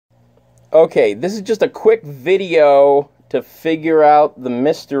Okay, this is just a quick video to figure out the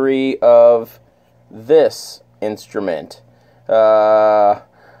mystery of this instrument.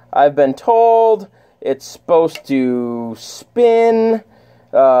 I've been told it's supposed to spin,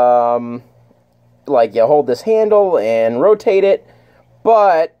 like you hold this handle and rotate it,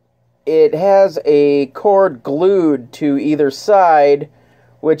 but it has a cord glued to either side,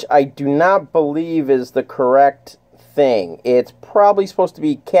 which I do not believe is the correct thing. It's probably supposed to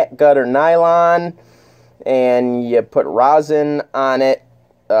be catgut or nylon, and you put rosin on it,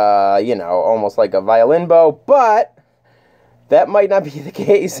 you know, almost like a violin bow, but that might not be the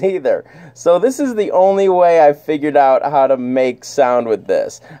case either. So this is the only way I figured out how to make sound with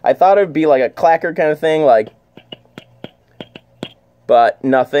this. I thought it would be like a clacker kind of thing, like, but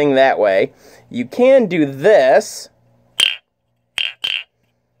nothing that way. You can do this.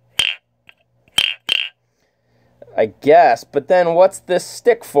 I guess, but then what's this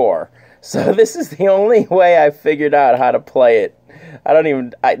stick for? So this is the only way I figured out how to play it.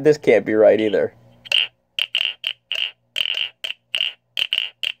 This can't be right either.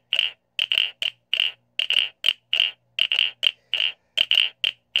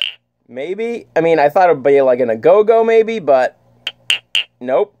 Maybe, I mean, I thought it would be like an a-go-go maybe, but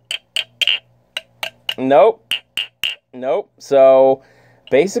nope. Nope. Nope. So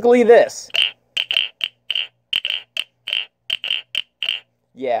basically this.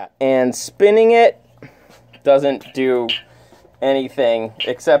 Yeah, and spinning it doesn't do anything,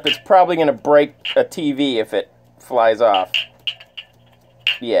 except it's probably going to break a TV if it flies off.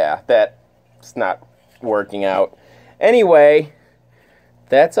 Yeah, that's not working out. Anyway,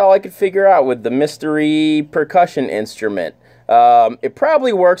 that's all I could figure out with the mystery percussion instrument. It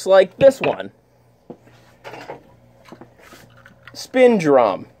probably works like this one. Spin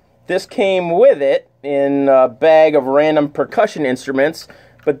drum. This came with it in a bag of random percussion instruments,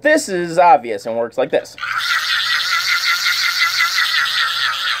 but this is obvious and works like this.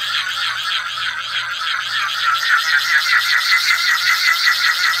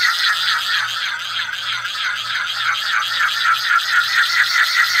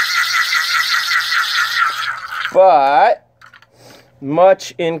 But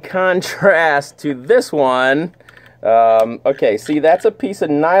much in contrast to this one, okay, see, that's a piece of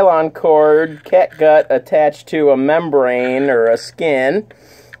nylon cord, catgut attached to a membrane or a skin,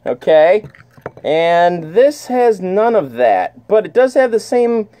 okay? And this has none of that, but it does have the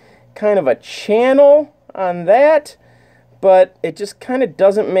same kind of a channel on that, but it just kind of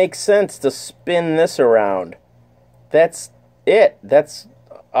doesn't make sense to spin this around. That's it. That's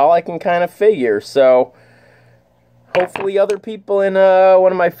all I can kind of figure, so hopefully other people in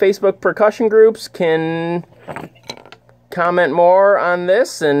one of my Facebook percussion groups can comment more on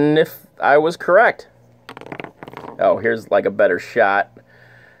this and if I was correct. Oh, here's like a better shot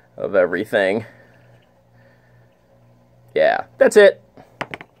of everything. Yeah, that's it.